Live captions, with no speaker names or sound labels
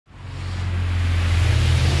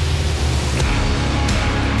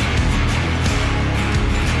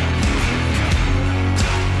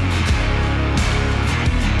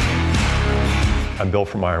Bill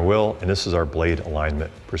from Iron Will, and this is our blade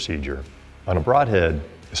alignment procedure. On a broadhead,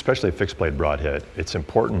 especially a fixed blade broadhead, it's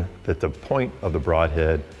important that the point of the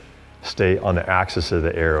broadhead stay on the axis of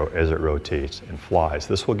the arrow as it rotates and flies.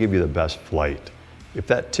 This will give you the best flight. If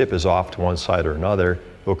that tip is off to one side or another,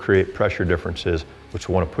 it will create pressure differences which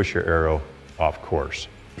will want to push your arrow off course.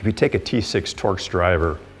 If you take a T6 Torx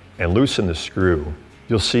Driver and loosen the screw,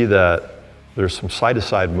 you'll see that there's some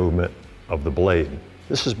side-to-side movement of the blade.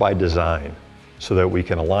 This is by design, so that we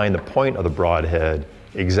can align the point of the broadhead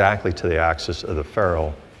exactly to the axis of the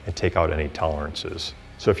ferrule and take out any tolerances.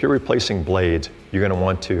 So if you're replacing blades, you're going to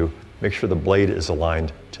want to make sure the blade is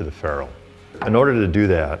aligned to the ferrule. In order to do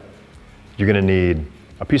that, you're going to need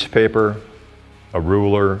a piece of paper, a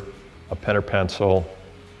ruler, a pen or pencil,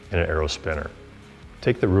 and an arrow spinner.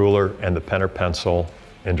 Take the ruler and the pen or pencil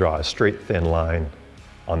and draw a straight thin line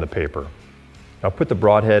on the paper. Now put the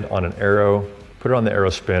broadhead on an arrow, put it on the arrow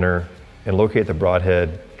spinner, and locate the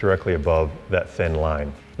broadhead directly above that thin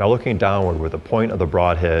line. Now looking downward with the point of the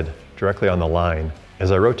broadhead directly on the line,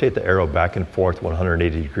 as I rotate the arrow back and forth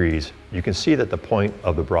 180 degrees, you can see that the point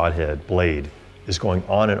of the broadhead blade is going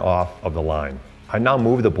on and off of the line. I now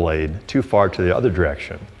move the blade too far to the other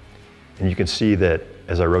direction, and you can see that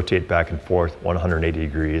as I rotate back and forth 180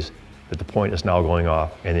 degrees, that the point is now going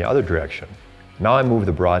off in the other direction. Now I move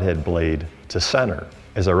the broadhead blade to center.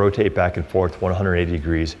 As I rotate back and forth 180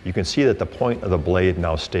 degrees, you can see that the point of the blade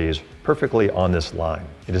now stays perfectly on this line.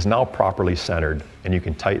 It is now properly centered, and you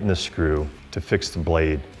can tighten the screw to fix the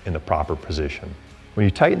blade in the proper position. When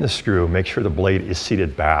you tighten the screw, make sure the blade is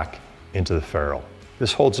seated back into the ferrule.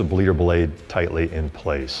 This holds the bleeder blade tightly in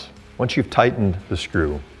place. Once you've tightened the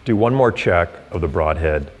screw, do one more check of the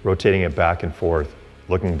broadhead, rotating it back and forth,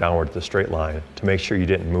 looking downward at the straight line to make sure you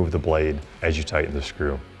didn't move the blade as you tighten the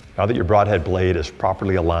screw. Now that your broadhead blade is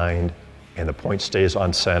properly aligned and the point stays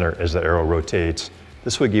on center as the arrow rotates,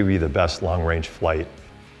 this will give you the best long-range flight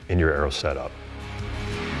in your arrow setup.